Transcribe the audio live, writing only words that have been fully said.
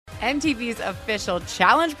MTV's official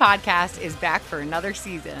Challenge podcast is back for another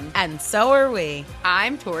season. And so are we.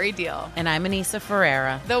 I'm Tori Deal. And I'm Anissa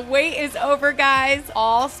Ferreira. The wait is over, guys.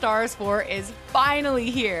 All Stars 4 is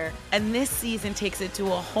finally here. And this season takes it to a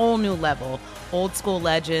whole new level. Old school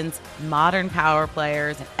legends, modern power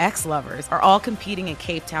players, and ex-lovers are all competing in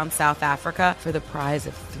Cape Town, South Africa for the prize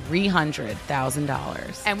of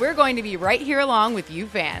 $300,000. And we're going to be right here along with you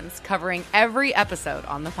fans, covering every episode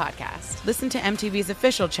on the podcast. Listen to MTV's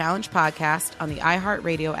official Challenge podcast on the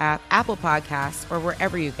iHeartRadio app, Apple Podcasts, or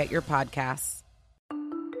wherever you get your podcasts.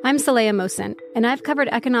 I'm Saleha Mohsin, and I've covered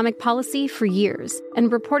economic policy for years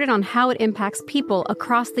and reported on how it impacts people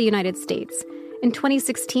across the United States. In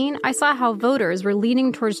 2016, I saw how voters were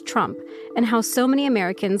leaning towards Trump and how so many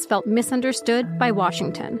Americans felt misunderstood by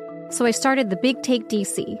Washington. So I started The Big Take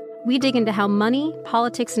DC. We dig into how money,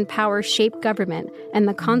 politics, and power shape government and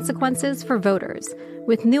the consequences for voters.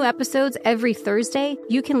 With new episodes every Thursday,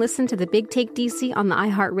 you can listen to The Big Take DC on the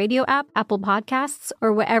iHeartRadio app, Apple Podcasts,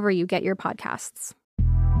 or wherever you get your podcasts.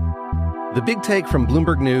 The Big Take from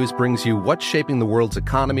Bloomberg News brings you what's shaping the world's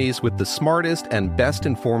economies with the smartest and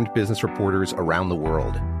best-informed business reporters around the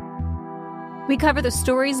world. We cover the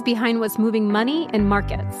stories behind what's moving money and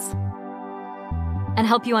markets. And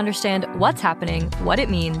help you understand what's happening, what it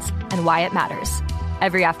means, and why it matters.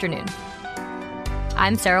 Every afternoon.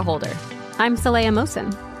 I'm Sarah Holder. I'm Saleha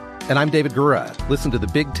Mohsin. And I'm David Gura. Listen to The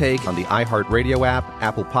Big Take on the iHeartRadio app,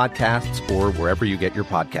 Apple Podcasts, or wherever you get your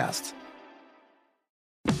podcasts.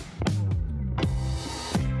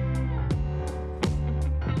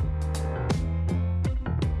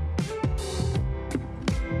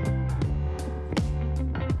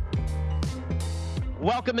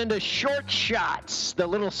 Welcome into Short Shots, the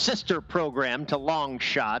little sister program to Long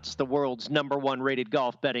Shots, the world's #1 rated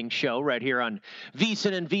golf betting show right here on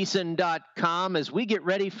VSiN and VSiN.com as we get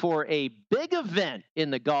ready for a big event in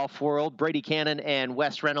the golf world. Brady Cannon and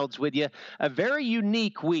Wes Reynolds with you. A very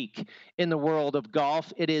unique week in the world of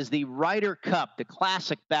golf. It is the Ryder Cup, the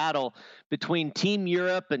classic battle between Team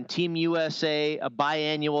Europe and Team USA, a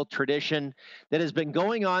biannual tradition that has been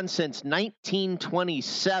going on since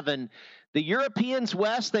 1927. The Europeans,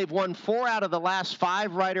 Wes, they've won 4 out of the last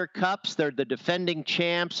 5 Ryder Cups. They're the defending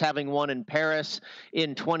champs, having won in Paris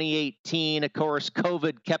in 2018. Of course,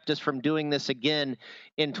 COVID kept us from doing this again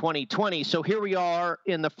in 2020. So here we are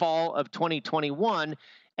in the fall of 2021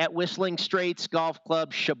 at Whistling Straits Golf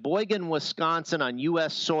Club, Sheboygan, Wisconsin, on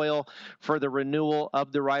U.S. soil for the renewal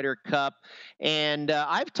of the Ryder Cup. And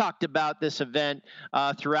I've talked about this event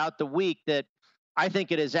throughout the week that I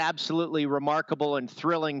think it is absolutely remarkable and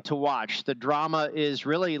thrilling to watch. The drama is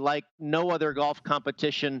really like no other golf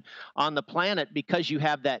competition on the planet because you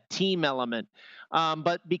have that team element.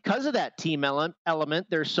 But because of that team element,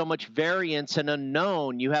 there's so much variance and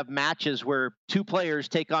unknown. You have matches where 2 players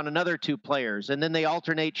take on another 2 players, and then they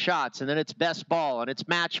alternate shots, and then it's best ball, and it's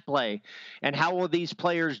match play. And how will these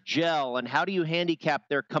players gel, and how do you handicap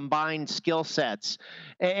their combined skill sets?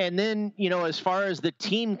 And then, you know, as far as the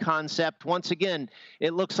team concept, once again,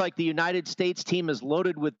 it looks like the United States team is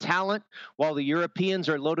loaded with talent, while the Europeans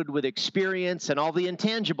are loaded with experience and all the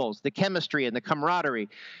intangibles, the chemistry and the camaraderie.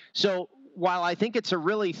 So while I think it's a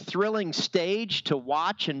really thrilling stage to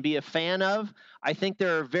watch and be a fan of, I think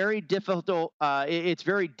it's very difficult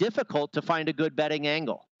to find a good betting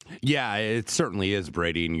angle. Yeah, it certainly is,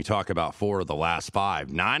 Brady. And you talk about 4 of the last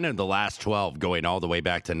 5, 9 of the last 12 going all the way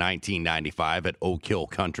back to 1995 at Oak Hill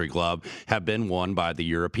Country Club have been won by the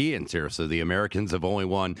Europeans here. So the Americans have only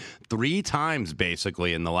won 3 times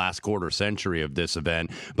basically in the last quarter century of this event.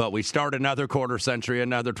 But we start another quarter century,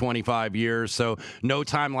 another 25 years. So no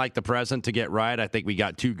time like the present to get right. I think we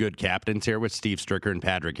got 2 good captains here with Steve Stricker and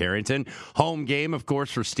Patrick Harrington. Home game, of course,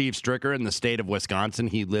 for Steve Stricker in the state of Wisconsin.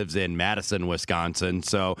 He lives in Madison, Wisconsin.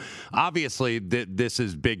 So obviously, this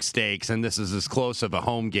is big stakes, and this is as close of a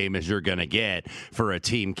home game as you're going to get for a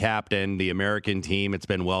team captain. The American team, it's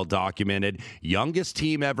been well documented. Youngest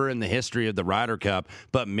team ever in the history of the Ryder Cup,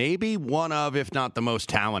 but maybe one of, if not the most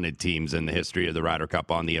talented teams in the history of the Ryder Cup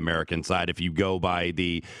on the American side. If you go by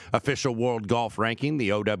the official World Golf Ranking, the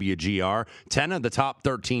OWGR, 10 of the top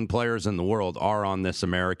 13 players in the world are on this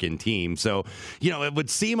American team. So, you know, it would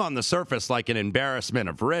seem on the surface like an embarrassment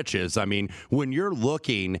of riches. I mean, when you're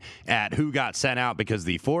looking at who got sent out, because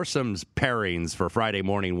the foursomes pairings for Friday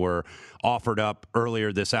morning were offered up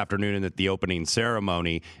earlier this afternoon at the opening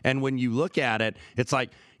ceremony. And when you look at it, it's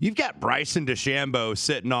like you've got Bryson DeChambeau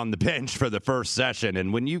sitting on the bench for the first session.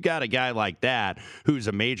 And when you got a guy like that, who's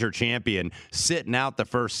a major champion, sitting out the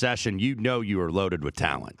first session, you know you are loaded with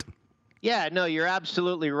talent. Yeah, no, you're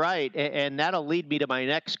absolutely right. And that'll lead me to my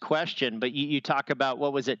next question. But you talk about,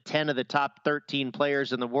 what was it, 10 of the top 13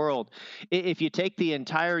 players in the world. If you take the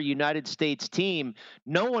entire United States team,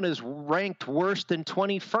 no one is ranked worse than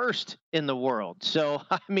 21st in the world. So,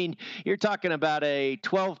 I mean, you're talking about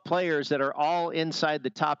 12 players that are all inside the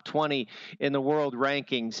top 20 in the world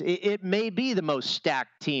rankings. It may be the most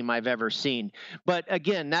stacked team I've ever seen. But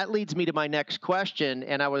again, that leads me to my next question.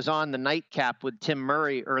 And I was on the nightcap with Tim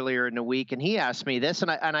Murray earlier in the week, and he asked me this,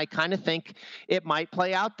 and I kind of think it might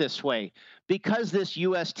play out this way. Because this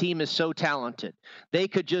U.S. team is so talented, they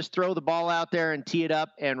could just throw the ball out there and tee it up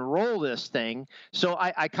and roll this thing. So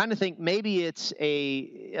I kind of think maybe it's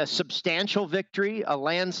a substantial victory, a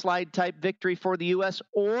landslide type victory for the U.S.,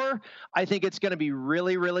 or I think it's going to be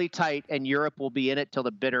really, really tight and Europe will be in it till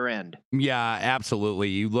the bitter end. Yeah, absolutely.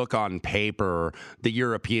 You look on paper, the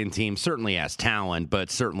European team certainly has talent,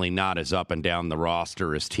 but certainly not as up and down the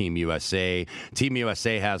roster as Team USA. Team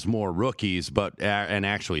USA has more rookies, and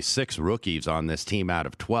actually 6 rookies on this team out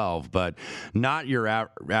of 12, but not your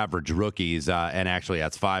average rookies, and actually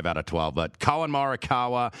that's 5 out of 12, but Colin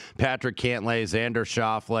Morikawa, Patrick Cantlay, Xander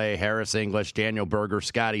Schauffele, Harris English, Daniel Berger,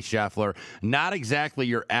 Scotty Scheffler, not exactly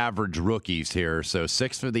your average rookies here. So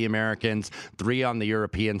 6 for the Americans, 3 on the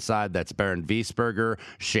European side. That's Bernd Wiesberger,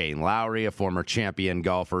 Shane Lowry, a former champion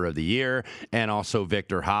golfer of the year, and also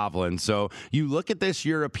Viktor Hovland. So you look at this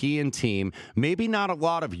European team, maybe not a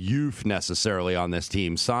lot of youth necessarily on this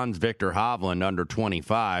team. Sans Viktor Hovland, under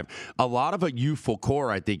 25. A lot of a youthful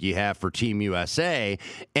core, I think, you have for Team USA,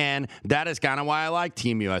 and that is kind of why I like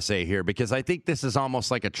Team USA here, because I think this is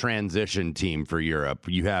almost like a transition team for Europe.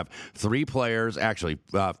 You have 3 players, actually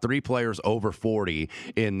 3 players over 40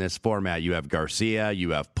 in this format. You have Garcia,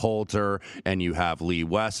 you have Poulter, and you have Lee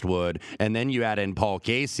Westwood, and then you add in Paul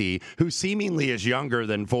Casey, who seemingly is younger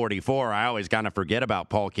than 44. I always kind of forget about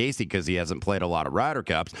Paul Casey because he hasn't played a lot of Ryder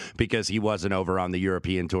Cups because he wasn't over on the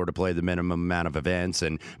European Tour to play the minimum amount of events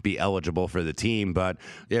and be eligible for the team. But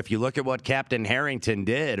if you look at what Captain Harrington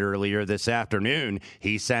did earlier this afternoon,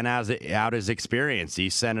 he sent out his experience.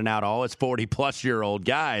 He's sending out all his 40-plus-year-old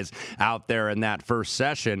guys out there in that first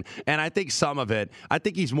session. And I think some of it, I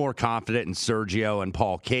think he's more confident in Sergio and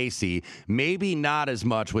Paul Casey, maybe not as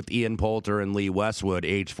much with Ian Poulter and Lee Westwood,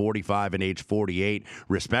 age 45 and age 48,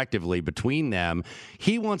 respectively, between them.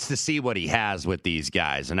 He wants to see what he has with these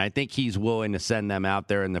guys, and I think he's willing to send them out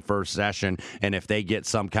there in the first session, and if they get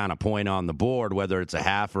some kind of point on the board, whether it's a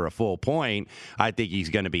half or a full point, I think he's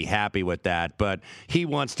going to be happy with that. But he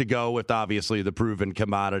wants to go with, obviously, the proven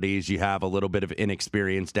commodities. You have a little bit of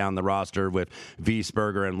inexperience down the roster with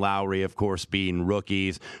Wiesberger and Lowry, of course, being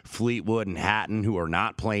rookies. Fleetwood and Hatton, who are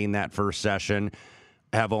not playing that first session,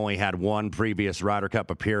 have only had 1 previous Ryder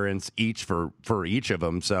Cup appearance each for each of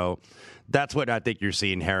them. So that's what I think you're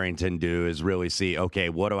seeing Harrington do, is really see, okay,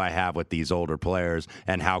 what do I have with these older players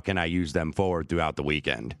and how can I use them forward throughout the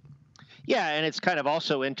weekend? Yeah, and it's kind of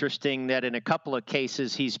also interesting that in a couple of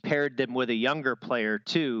cases, he's paired them with a younger player,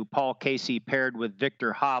 too. Paul Casey paired with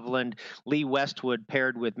Viktor Hovland, Lee Westwood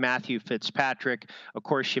paired with Matthew Fitzpatrick. Of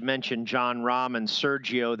course, you mentioned Jon Rahm and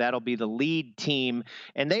Sergio. That'll be the lead team.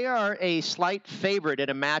 And they are a slight favorite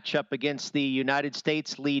in a matchup against the United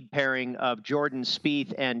States lead pairing of Jordan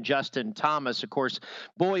Spieth and Justin Thomas. Of course,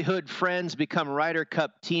 boyhood friends become Ryder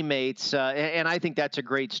Cup teammates, and I think that's a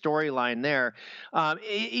great storyline there.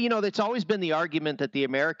 It's always been the argument that the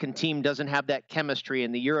American team doesn't have that chemistry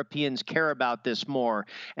and the Europeans care about this more.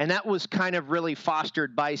 And that was kind of really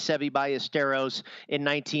fostered by Seve Ballesteros in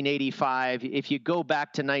 1985. If you go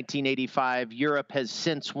back to 1985, Europe has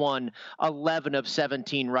since won 11 of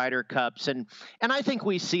 17 Ryder Cups. And I think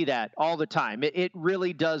we see that all the time. It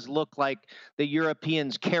really does look like the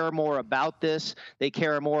Europeans care more about this. They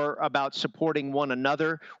care more about supporting one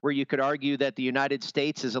another, where you could argue that the United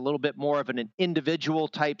States is a little bit more of an individual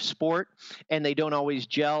type sport, and they don't always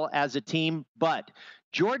gel as a team. But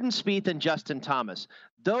Jordan Spieth and Justin Thomas,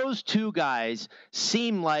 those 2 guys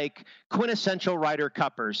seem like quintessential Ryder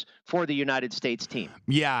Cuppers for the United States team.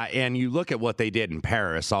 Yeah, and you look at what they did in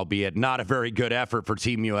Paris, albeit not a very good effort for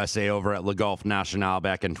Team USA over at Le Golf National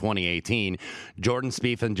back in 2018. Jordan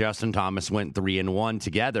Spieth and Justin Thomas went 3-1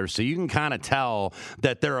 together, so you can kind of tell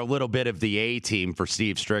that they're a little bit of the A team for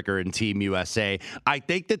Steve Stricker and Team USA. I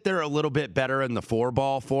think that they're a little bit better in the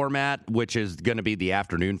 4-ball format, which is going to be the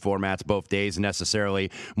afternoon formats both days,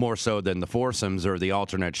 necessarily more so than the foursomes or the alternate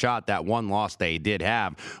alternate shot. That one loss they did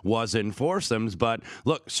have was in foursomes. But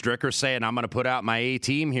look, Stricker's saying, I'm going to put out my A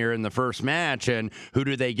team here in the first match. And who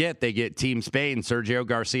do they get? They get Team Spain, Sergio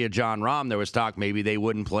Garcia, Jon Rahm. There was talk maybe they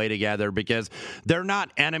wouldn't play together because they're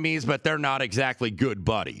not enemies, but they're not exactly good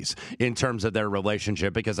buddies in terms of their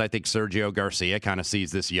relationship, because I think Sergio Garcia kind of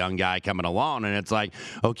sees this young guy coming along, and it's like,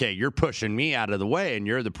 okay, you're pushing me out of the way, and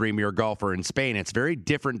you're the premier golfer in Spain. It's very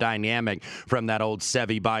different dynamic from that old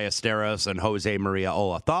Seve Ballesteros and Jose Maria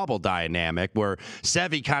Olazabal dynamic, where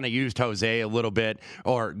Seve kind of used Jose a little bit,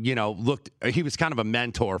 or, he was kind of a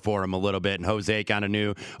mentor for him a little bit, and Jose kind of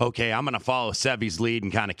knew, okay, I'm going to follow Seve's lead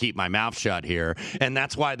and kind of keep my mouth shut here, and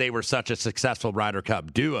that's why they were such a successful Ryder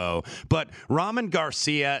Cup duo. But Rahm and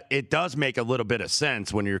Garcia, it does make a little bit of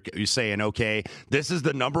sense when you're saying, okay, this is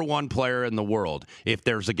the number one player in the world. If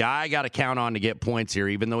there's a guy I got to count on to get points here,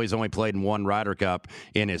 even though he's only played in one Ryder Cup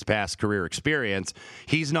in his past career experience,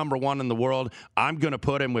 he's number one in the world. I'm going to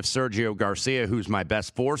put him with Sergio Garcia, who's my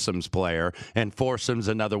best foursomes player, and foursomes,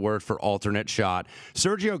 another word for alternate shot.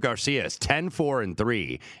 Sergio Garcia is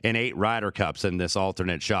 10-4-3 in 8 Ryder Cups in this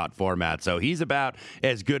alternate shot format, so he's about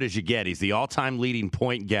as good as you get. He's the all-time leading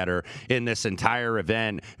point getter in this entire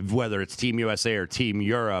event, whether it's Team USA or Team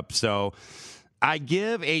Europe. So I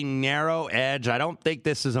give a narrow edge. I don't think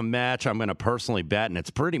this is a match I'm going to personally bet, and it's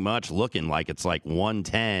pretty much looking like it's like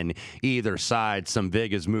 110 either side. Some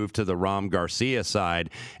big has moved to the Rahm Garcia side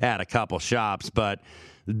at a couple shops, but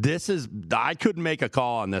I couldn't make a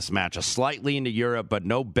call on this match. A slight lean to Europe, but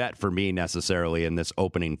no bet for me necessarily in this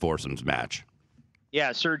opening foursomes match.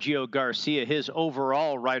 Yeah, Sergio Garcia, his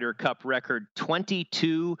overall Ryder Cup record,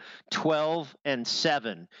 22, 12, and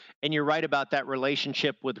 7. And you're right about that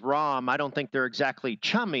relationship with Rahm. I don't think they're exactly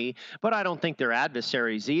chummy, but I don't think they're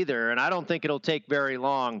adversaries either. And I don't think it'll take very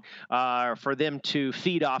long for them to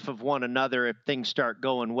feed off of one another if things start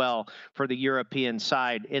going well for the European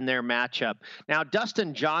side in their matchup. Now,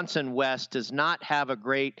 Dustin Johnson West does not have a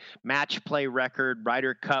great match play record,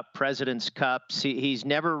 Ryder Cup, President's Cup. He's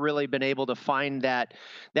never really been able to find that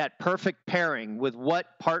perfect pairing with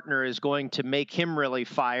what partner is going to make him really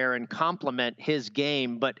fire and complement his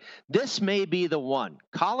game. But this may be the one.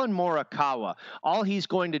 Collin Morikawa, all he's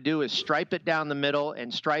going to do is stripe it down the middle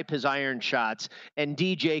and stripe his iron shots, and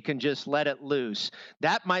DJ can just let it loose.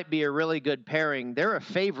 That might be a really good pairing. They're a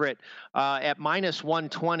favorite at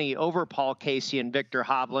 -120 over Paul Casey and Viktor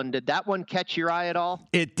Hovland. Did that one catch your eye at all?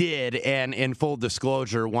 It did, and in full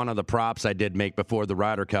disclosure, one of the props I did make before the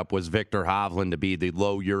Ryder Cup was Viktor Hovland to be the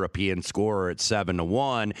low European scorer at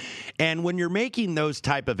 7-1. And when you're making those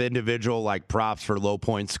type of individual like props for low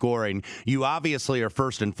point scoring, you obviously are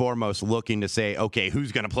first and foremost looking to say, okay,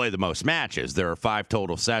 who's going to play the most matches? There are 5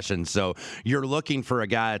 total sessions, so you're looking for a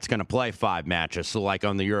guy that's going to play 5 matches. So like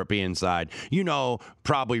on the European side,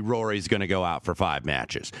 probably Rory's going to go out for 5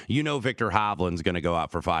 matches. Viktor Hovland's going to go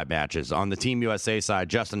out for 5 matches. On the Team USA side,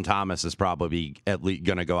 Justin Thomas is probably at least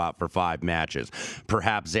going to go out for 5 matches.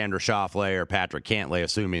 Perhaps Xander Schauffele or Patrick Cantlay,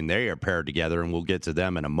 assuming they are paired together, and we'll get to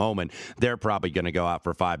them in a moment, they're probably going to go out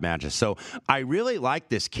for 5 matches. So I really like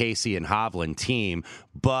this Casey and Hovland team,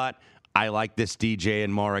 but I like this DJ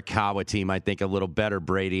and Morikawa team, I think, a little better,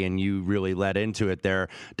 Brady, and you really led into it there.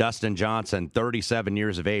 Dustin Johnson, 37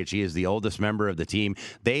 years of age. He is the oldest member of the team.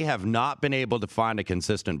 They have not been able to find a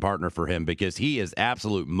consistent partner for him because he is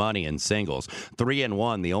absolute money in singles.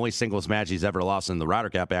 3-1. The only singles match he's ever lost in the Ryder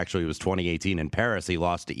Cup actually was 2018 in Paris. He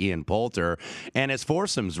lost to Ian Poulter. And his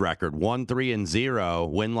foursomes record,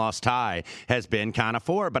 1-3-0, win-loss tie, has been kind of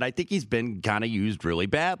 4, but I think he's been kind of used really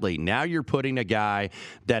badly. Now you're putting a guy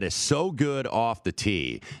that is so good off the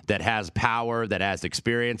tee, that has power, that has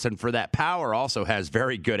experience, and for that power also has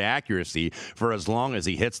very good accuracy for as long as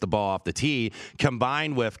he hits the ball off the tee,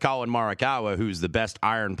 combined with Collin Morikawa, who's the best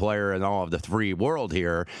iron player in all of the free world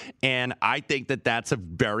here. And I think that that's a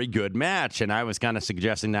very good match. And I was kind of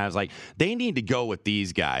suggesting that I was like, they need to go with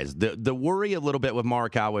these guys. The worry a little bit with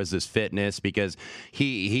Morikawa is his fitness, because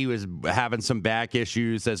he was having some back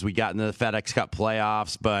issues as we got into the FedEx Cup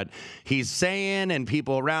playoffs, but he's saying, and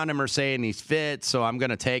people around him are saying he's fit, so I'm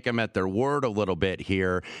going to take him at their word a little bit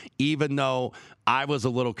here, even though I was a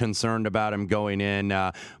little concerned about him going in.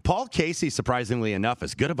 Paul Casey, surprisingly enough,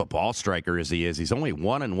 as good of a ball striker as he is, he's only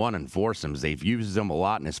 1-1 in foursomes. They've used him a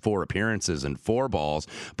lot in his 4 appearances and 4 balls,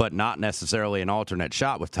 but not necessarily an alternate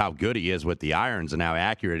shot with how good he is with the irons and how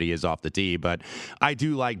accurate he is off the tee. But I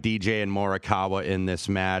do like DJ and Morikawa in this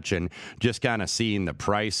match, and just kind of seeing the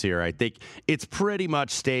price here, I think it's pretty much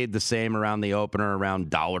stayed the same around the opener, around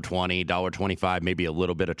 $1.20, $1.25, maybe a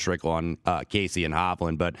little bit of trickle on Casey and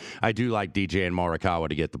Hovland, but I do like DJ and Morikawa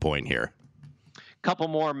to get the point here. couple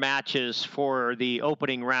more matches for the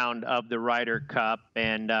opening round of the Ryder Cup,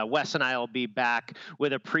 and Wes and I will be back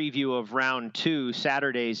with a preview of round 2,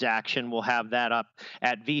 Saturday's action. We'll have that up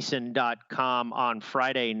at VSiN.com on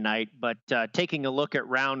Friday night. But taking a look at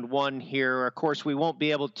round 1 here, of course, we won't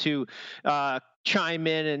be able to chime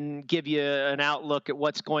in and give you an outlook at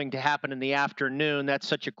what's going to happen in the afternoon. That's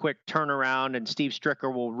such a quick turnaround, and Steve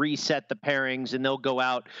Stricker will reset the pairings, and they'll go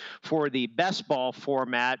out for the best ball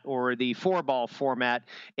format or the 4-ball format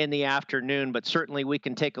in the afternoon. But certainly we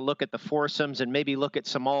can take a look at the foursomes and maybe look at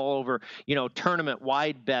some all over, tournament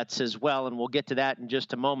wide bets as well. And we'll get to that in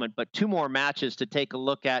just a moment. But 2 more matches to take a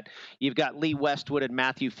look at. You've got Lee Westwood and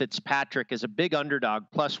Matthew Fitzpatrick as a big underdog,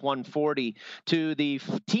 plus 140 to the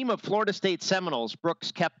team of Florida State Seminoles,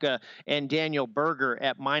 Brooks Koepka and Daniel Berger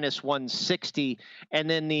at minus 160. And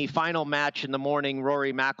then the final match in the morning,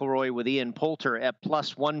 Rory McIlroy with Ian Poulter at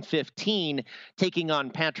plus 115, taking on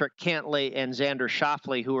Patrick Cantlay and Xander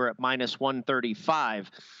Schauffele, who are at minus 135.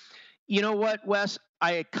 You know what, Wes?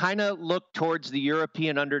 I kind of look towards the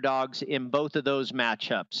European underdogs in both of those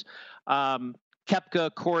matchups. Koepka,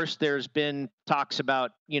 of course, there's been talks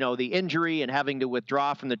about, the injury and having to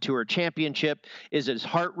withdraw from the Tour Championship. Is his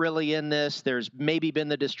heart really in this? There's maybe been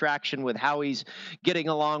the distraction with how he's getting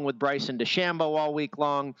along with Bryson DeChambeau all week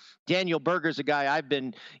long. Daniel Berger's a guy I've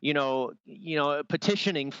been,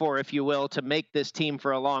 petitioning for, if you will, to make this team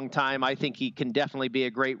for a long time. I think he can definitely be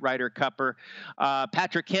a great Ryder Cupper.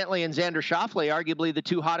 Patrick Cantlay and Xander Schauffele, arguably the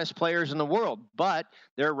 2 hottest players in the world, but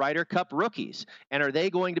they're Ryder Cup rookies. And are they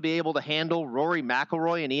going to be able to handle Rory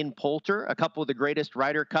McIlroy and Ian Poulter, a couple of the greatest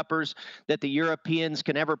Ryder Cuppers that the Europeans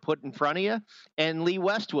can ever put in front of you? And Lee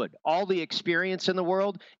Westwood, all the experience in the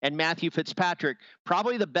world, and Matthew Fitzpatrick,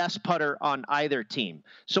 probably the best putter on either team.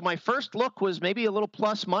 So my first look was maybe a little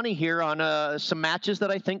plus money here on some matches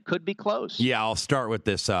that I think could be close. Yeah, I'll start with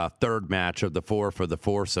this third match of the 4 for the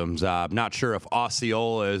foursomes. I'm not sure if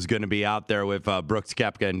Osceola is going to be out there with Brooks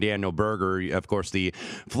Koepka and Daniel Berger. Of course, the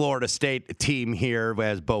Florida State team here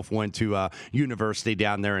has both went to university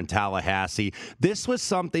down there in Tallahassee. This was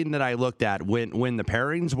something that I looked at when the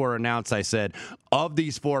pairings were announced. I said, of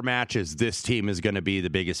these 4 matches, this team is going to be the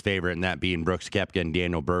biggest favorite, and that being Brooks Koepka and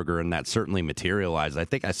Daniel Berger, and that certainly materialized. I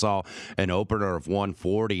think I saw an opener of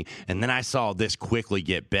 140, and then I saw this quickly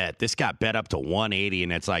get bet. This got bet up to 180,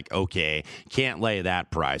 and it's like, okay, can't lay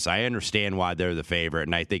that price. I understand why they're the favorite,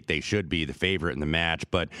 and I think they should be the favorite in the match,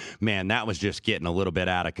 but man, that was just getting a little bit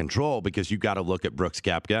out of control, because you got to look at Brooks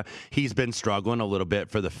Koepka. He's been struggling a little bit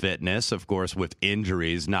for the fitness, of course, with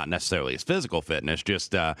injuries, not necessarily his physical fitness,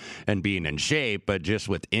 just and being in shape, but just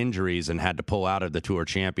with injuries, and had to pull out of the Tour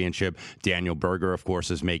Championship. Daniel Berger, of course,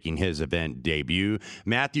 is making his event debut.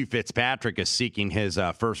 Matthew Fitzpatrick is seeking his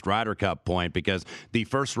first Ryder Cup point, because the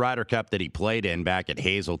first Ryder Cup that he played in back at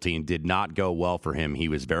Hazeltine did not go well for him. He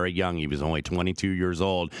was very young. He was only 22 years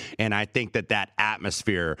old, and I think that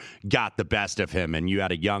atmosphere got the best of him, and you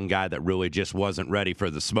had a young guy that really just wasn't ready for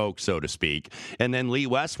the smoke, so to speak. And then Lee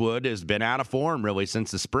Westwood has been out of form really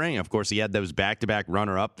since the spring. Of course, he had those back-to-back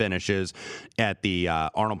runner-up finishes at the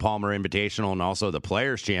Arnold Palmer Invitational and also the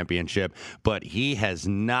Players Championship, but he has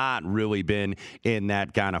not really been in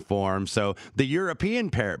that kind of form. So the European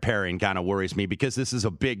pairing kind of worries me, because this is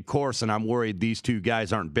a big course, and I'm worried these 2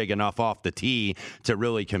 guys aren't big enough off the tee to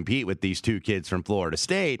really compete with these 2 kids from Florida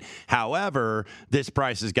State. However, this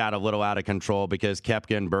price has got a little out of control, because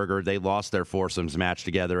Koepka and Berger, they lost their foursomes match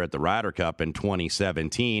together at the Ryder Cup in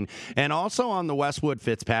 2017. And also on the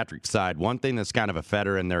Westwood-Fitzpatrick side, one thing that's kind of a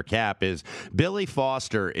feather in their cap is Billy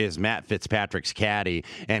Foster is Matt Fitzpatrick's caddy,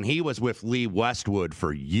 and he was with Lee Westwood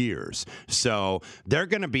for years. So they're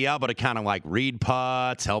going to be able to kind of like read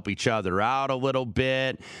putts, help each other out a little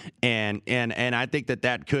bit, and I think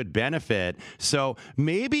that could benefit. So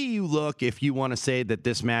maybe you look, if you want to say that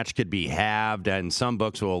this match could be halved, and some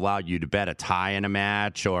books will allow you to bet a tie in a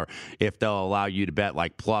match, or if they'll allow you to bet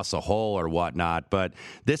like plus a hole or whatnot. But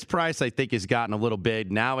this price, I think, has gotten a little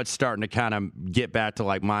big. Now it's starting to kind of get back to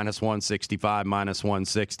like minus 165, minus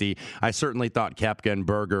 160. I certainly thought Koepka and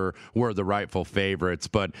Berger were the rightful favorites,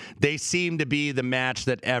 but they seem to be the match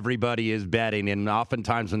that everybody is betting. And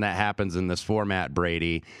oftentimes when that happens in this format,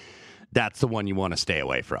 Brady, that's the one you want to stay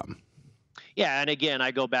away from. Yeah, and again,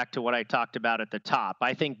 I go back to what I talked about at the top.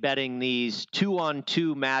 I think betting these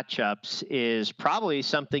 2-on-2 matchups is probably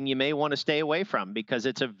something you may want to stay away from, because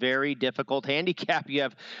it's a very difficult handicap. You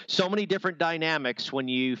have so many different dynamics when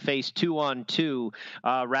you face 2-on-2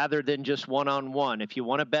 rather than just 1-on-1. If you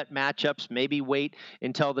want to bet matchups, maybe wait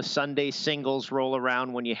until the Sunday singles roll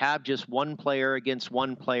around. When you have just one player against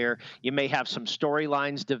one player, you may have some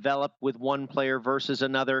storylines develop with one player versus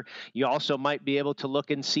another. You also might be able to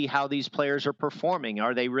look and see how these players players are performing.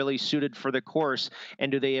 Are they really suited for the course,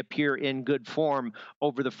 and do they appear in good form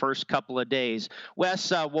over the first couple of days?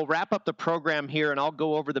 Wes, we'll wrap up the program here, and I'll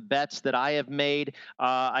go over the bets that I have made.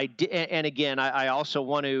 And again, I also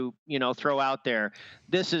want to, throw out there,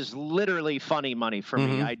 this is literally funny money for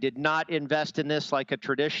me. I did not invest in this like a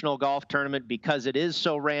traditional golf tournament because it is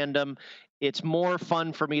so random. It's more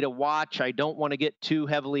fun for me to watch. I don't want to get too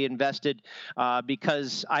heavily invested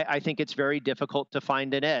because I think it's very difficult to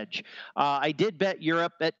find an edge. I did bet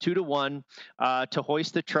Europe at 2-1 to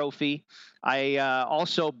hoist the trophy. I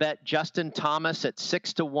also bet Justin Thomas at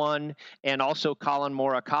 6-1 and also Colin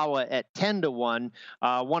Morikawa at 10-1.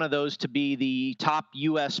 One of those to be the top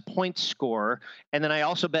U.S. points scorer. And then I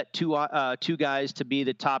also bet two guys to be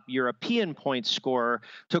the top European points scorer.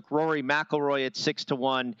 Took Rory McIlroy at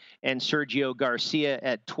 6-1 and Sergio Garcia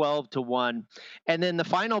at 12-1. And then the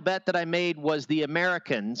final bet that I made was the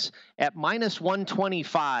Americans at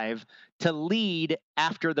 -125 to lead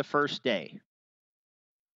after the first day.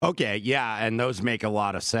 Okay, yeah, and those make a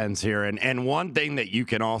lot of sense here. And one thing that you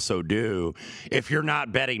can also do, if you're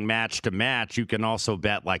not betting match to match, you can also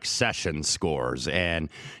bet like session scores. And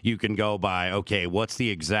you can go by, okay, what's the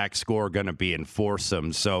exact score going to be in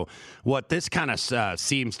foursomes? So what this kind of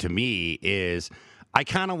seems to me is I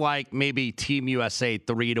kind of like maybe Team USA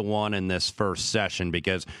 3-1 in this first session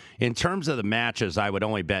because in terms of the matches, I would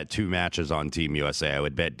only bet 2 matches on Team USA. I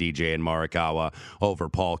would bet DJ and Morikawa over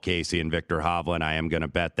Paul Casey and Victor Hovland. I am going to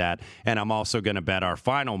bet that. And I'm also going to bet our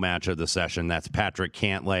final match of the session. That's Patrick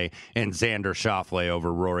Cantlay and Xander Schauffele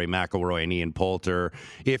over Rory McIlroy and Ian Poulter.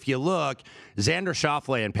 If you look, Xander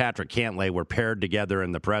Schauffele and Patrick Cantlay were paired together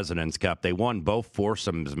in the President's Cup. They won both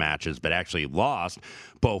foursomes matches, but actually lost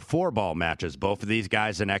both 4-ball matches. Both of these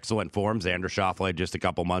guys in excellent form. Xander Schauffele just a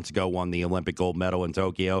couple months ago won the Olympic gold medal in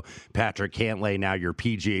Tokyo. Patrick Cantlay, now your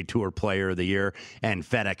PGA Tour Player of the Year and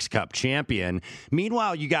FedEx Cup champion.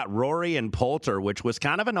 Meanwhile, you got Rory and Poulter, which was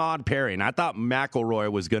kind of an odd pairing. I thought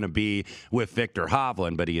McIlroy was going to be with Victor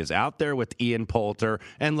Hovland, but he is out there with Ian Poulter.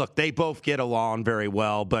 And look, they both get along very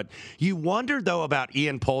well, but you wonder, though, about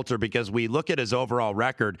Ian Poulter because we look at his overall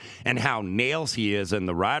record and how nails he is in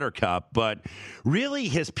the Ryder Cup, but really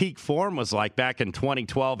his peak form was like back in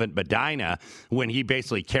 2012 at Medina when he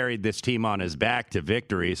basically carried this team on his back to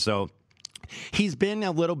victory. So he's been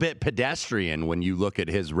a little bit pedestrian when you look at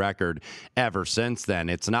his record ever since then.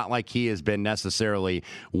 It's not like he has been necessarily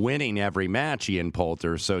winning every match, Ian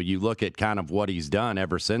Poulter. So you look at kind of what he's done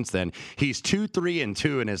ever since then. He's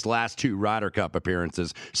 2-3-2 in his last 2 Ryder Cup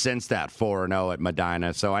appearances since that 4-0 at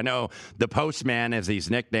Medina. So I know the Postman, as he's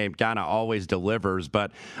nicknamed, kind of always delivers,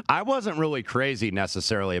 but I wasn't really crazy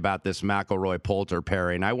necessarily about this McIlroy-Poulter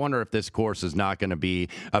pairing. I wonder if this course is not going to be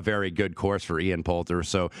a very good course for Ian Poulter.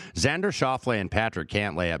 So Xander Schauffele and Patrick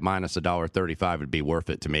Cantlay at -$1.35 would be worth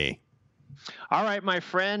it to me. All right, my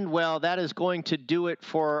friend. Well, that is going to do it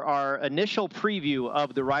for our initial preview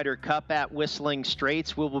of the Ryder Cup at Whistling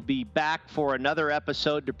Straits. We will be back for another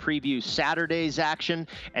episode to preview Saturday's action,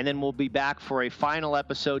 and then we'll be back for a final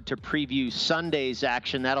episode to preview Sunday's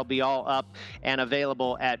action. That'll be all up and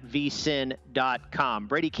available at vsin.com.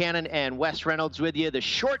 Brady Cannon and Wes Reynolds with you, the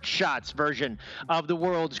short shots version of the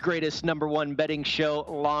world's greatest #1 betting show,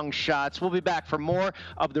 Long Shots. We'll be back for more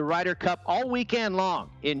of the Ryder Cup all weekend long.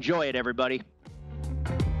 Enjoy it, everybody.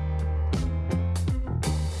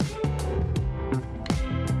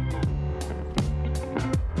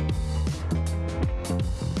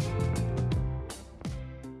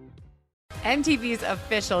 MTV's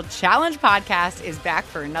official Challenge podcast is back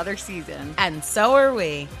for another season. And so are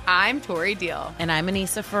we. I'm Tori Deal. And I'm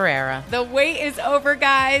Anissa Ferreira. The wait is over,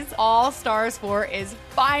 guys. All Stars 4 is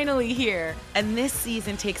finally here. And this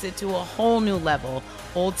season takes it to a whole new level.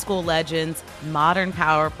 Old school legends, modern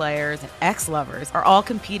power players, and ex-lovers are all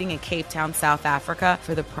competing in Cape Town, South Africa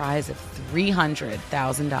for the prize of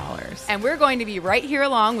 $300,000. And we're going to be right here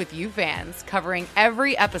along with you fans, covering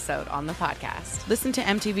every episode on the podcast. Listen to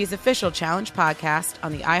MTV's official Challenge podcast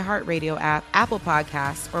on the iHeartRadio app, Apple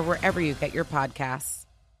Podcasts, or wherever you get your podcasts.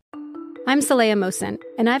 I'm Saleha Mohsin,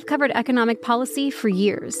 and I've covered economic policy for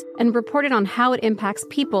years and reported on how it impacts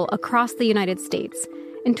people across the United States.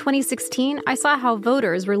 In 2016, I saw how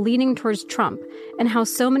voters were leaning towards Trump and how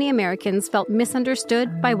so many Americans felt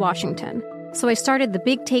misunderstood by Washington. So I started The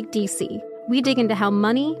Big Take DC. We dig into how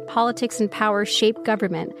money, politics, and power shape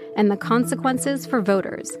government and the consequences for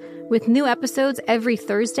voters. With new episodes every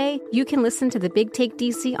Thursday, you can listen to The Big Take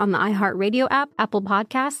DC on the iHeartRadio app, Apple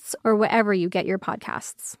Podcasts, or wherever you get your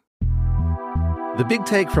podcasts. The Big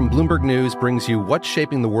Take from Bloomberg News brings you what's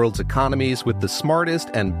shaping the world's economies with the smartest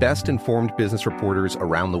and best-informed business reporters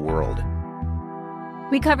around the world.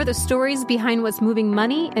 We cover the stories behind what's moving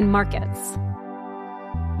money and markets.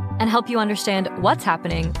 And help you understand what's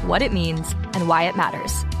happening, what it means, and why it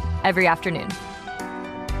matters. Every afternoon.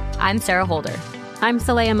 I'm Sarah Holder. I'm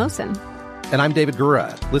Saleha Mohsin. And I'm David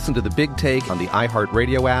Gura. Listen to The Big Take on the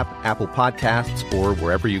iHeartRadio app, Apple Podcasts, or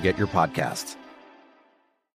wherever you get your podcasts.